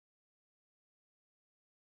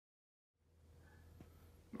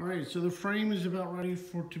Alright, so the frame is about ready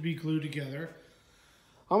to be glued together.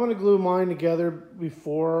 I'm going to glue mine together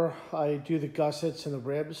before I do the gussets and the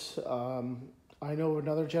ribs. I know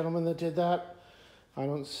another gentleman that did that. I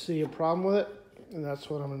don't see a problem with it, and that's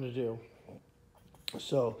what I'm going to do.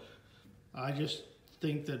 So I just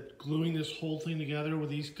think that gluing this whole thing together with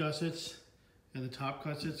these gussets and the top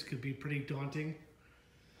gussets could be pretty daunting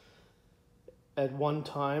at one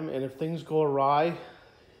time, and if things go awry,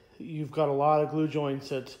 you've got a lot of glue joints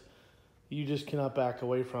that you just cannot back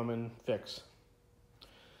away from and fix.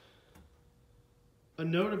 A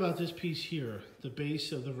note about this piece here, the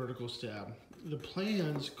base of the vertical stab. The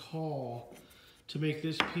plans call to make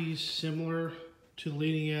this piece similar to the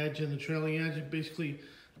leading edge and the trailing edge, and basically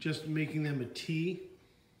just making them a T,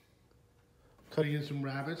 cutting in some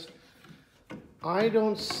rabbets. I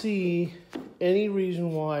don't see any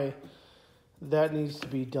reason why that needs to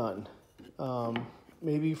be done.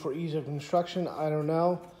 Maybe for ease of construction, I don't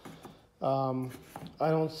know.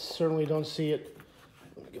 I certainly don't see it.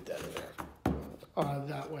 Let me get that in there.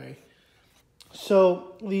 That way.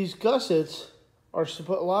 So these gussets are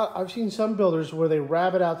I've seen some builders where they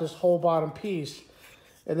rabbet out this whole bottom piece,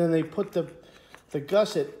 and then they put the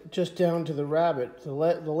gusset just down to the rabbet, the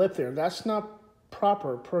lip there. That's not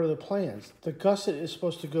proper per the plans. The gusset is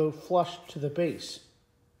supposed to go flush to the base.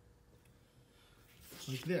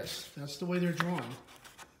 Like this. That's the way they're drawn.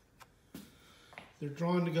 They're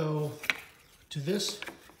drawn to go to this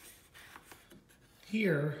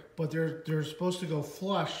here, but they're supposed to go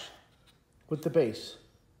flush with the base.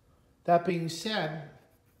 That being said,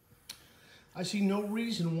 I see no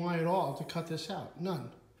reason why at all to cut this out.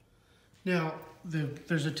 None. Now,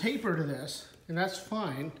 there's a taper to this, and that's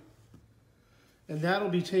fine. And that'll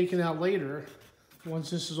be taken out later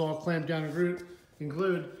once this is all clamped down and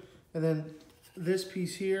glued. And then this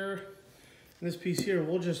piece here and this piece here,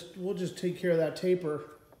 we'll just take care of that taper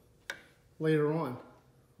later on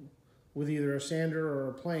with either a sander or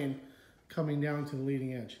a plane coming down to the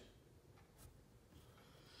leading edge.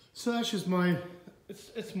 So that's just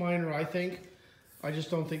it's minor, I think. I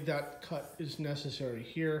just don't think that cut is necessary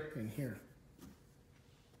here and here.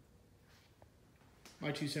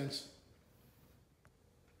 My 2 cents.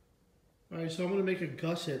 All right, so I'm gonna make a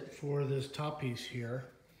gusset for this top piece here.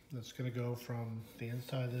 That's going to go from the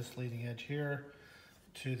inside of this leading edge here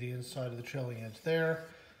to the inside of the trailing edge there.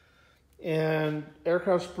 And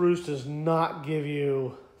aircraft spruce does not give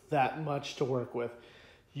you that much to work with.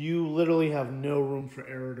 You literally have no room for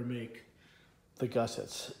error to make the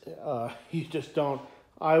gussets. You just don't.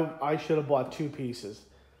 I should have bought 2 pieces.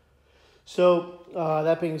 So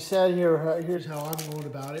that being said, here's how I'm going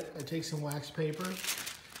about it. I take some wax paper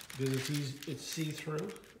because it's see-through,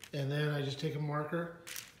 and then I just take a marker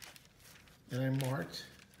and I marked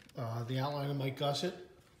the outline of my gusset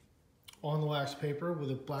on the wax paper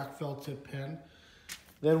with a black felt tip pen.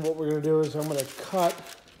 Then what we're going to do is I'm going to cut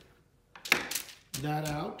that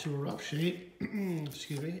out to a rough shape,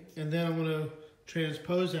 excuse me, and then I'm going to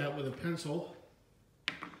transpose that with a pencil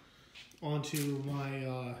onto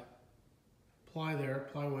my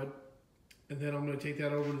plywood, and then I'm going to take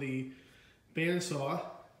that over to the bandsaw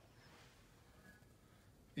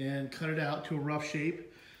and cut it out to a rough shape.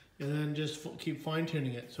 And then just keep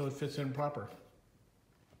fine-tuning it so it fits in proper.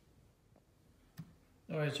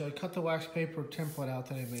 All right, so I cut the wax paper template out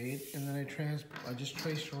that I made, and then I just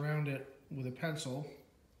traced around it with a pencil.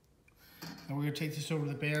 And we're gonna take this over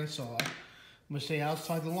to the bandsaw. I'm gonna stay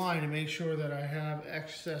outside the line and make sure that I have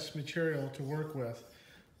excess material to work with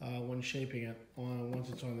when shaping it once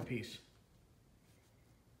it's on the piece.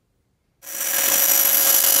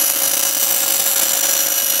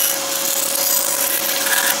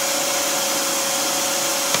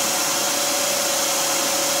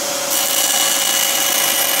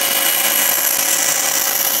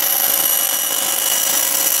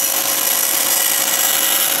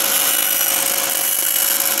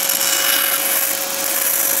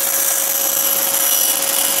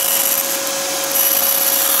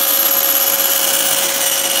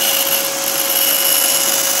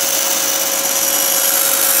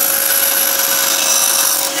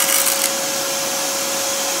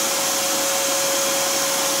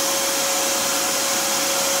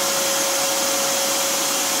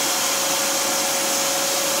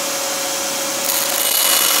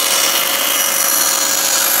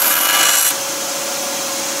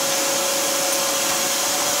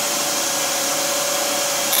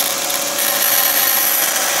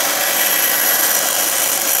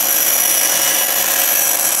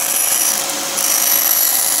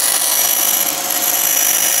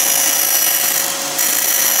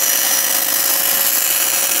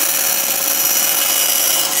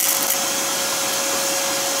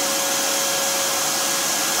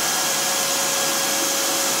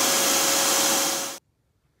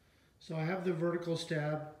 vertical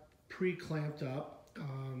stab pre-clamped up.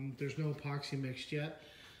 There's no epoxy mixed yet.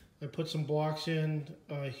 I put some blocks in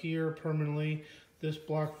here permanently. This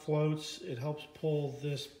block floats. It helps pull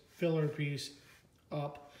this filler piece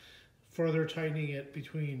up, further tightening it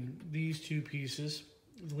between these two pieces,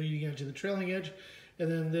 the leading edge and the trailing edge. And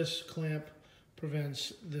then this clamp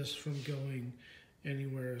prevents this from going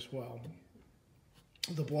anywhere as well.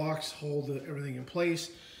 The blocks hold everything in place,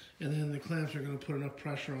 and then the clamps are going to put enough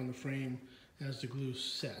pressure on the frame as the glue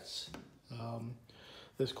sets.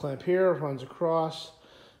 This clamp here runs across.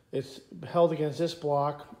 It's held against this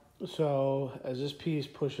block, so as this piece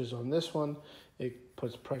pushes on this one, it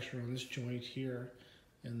puts pressure on this joint here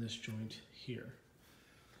and this joint here.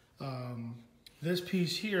 This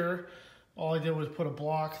piece here, all I did was put a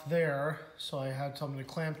block there, so I had something to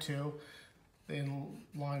clamp to in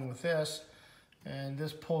line with this, and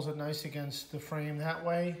this pulls it nice against the frame that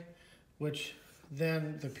way, which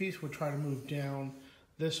then the piece would try to move down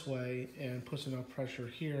this way and puts enough pressure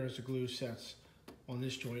here as the glue sets on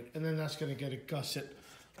this joint, and then that's going to get a gusset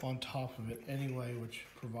on top of it anyway, which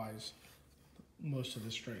provides most of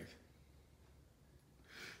the strength.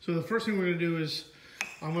 So the first thing we're going to do is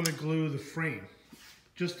I'm going to glue the frame,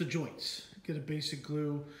 just the joints. Get a basic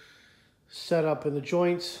glue set up in the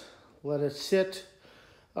joints, let it sit,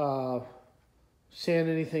 sand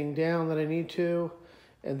anything down that I need to,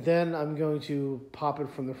 and then I'm going to pop it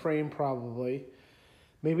from the frame probably.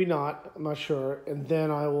 Maybe not, I'm not sure. And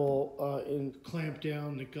then I will clamp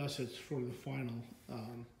down the gussets for the final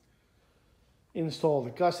install of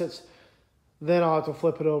the gussets. Then I'll have to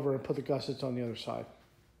flip it over and put the gussets on the other side.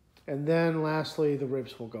 And then lastly, the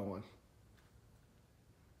ribs will go on.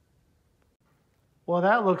 Well,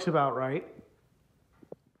 that looks about right.